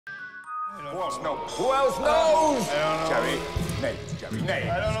Who else knows? Who else knows? Jerry, Nate, Jerry, Nate.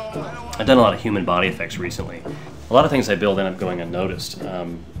 I've done a lot of human body effects recently. A lot of things I build end up going unnoticed.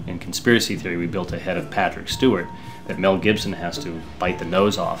 In conspiracy theory, we built a head of Patrick Stewart that Mel Gibson has to bite the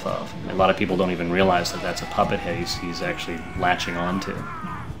nose off of. And a lot of people don't even realize that that's a puppet head he's actually latching onto.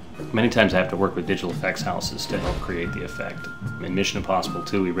 Many times I have to work with digital effects houses to help create the effect. In Mission Impossible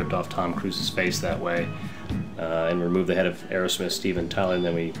 2, we ripped off Tom Cruise's face that way and removed the head of Aerosmith Steven Tyler, and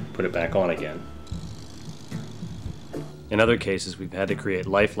then we put it back on again. In other cases, we've had to create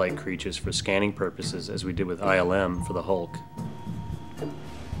lifelike creatures for scanning purposes, as we did with ILM for the Hulk.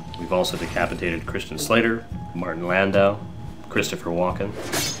 We've also decapitated Christian Slater, Martin Landau, Christopher Walken.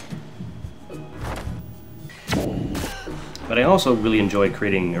 But I also really enjoy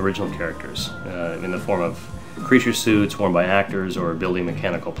creating original characters in the form of creature suits worn by actors or building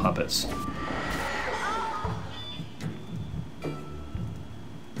mechanical puppets.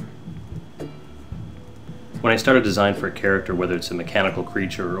 When I start a design for a character, whether it's a mechanical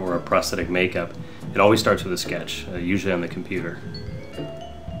creature or a prosthetic makeup, it always starts with a sketch, usually on the computer.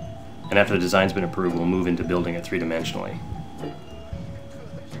 And after the design's been approved, we'll move into building it three-dimensionally.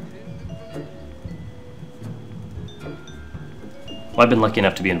 Well, I've been lucky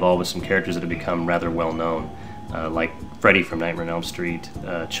enough to be involved with some characters that have become rather well known, like Freddy from Nightmare on Elm Street,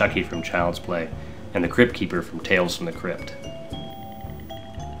 Chucky from Child's Play, and the Crypt Keeper from Tales from the Crypt.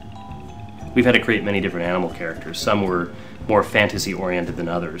 We've had to create many different animal characters. Some were more fantasy-oriented than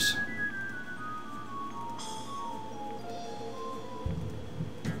others.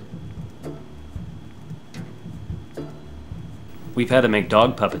 We've had to make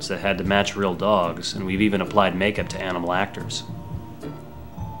dog puppets that had to match real dogs, and we've even applied makeup to animal actors.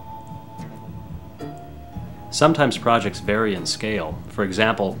 Sometimes projects vary in scale. For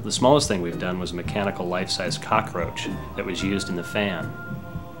example, the smallest thing we've done was a mechanical life-size cockroach that was used in the fan.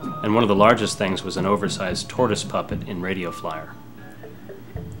 And one of the largest things was an oversized tortoise puppet in Radio Flyer.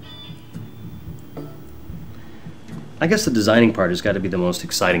 I guess the designing part has got to be the most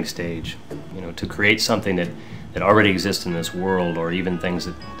exciting stage. You know, to create something that already exists in this world, or even things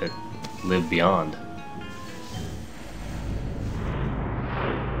that live beyond.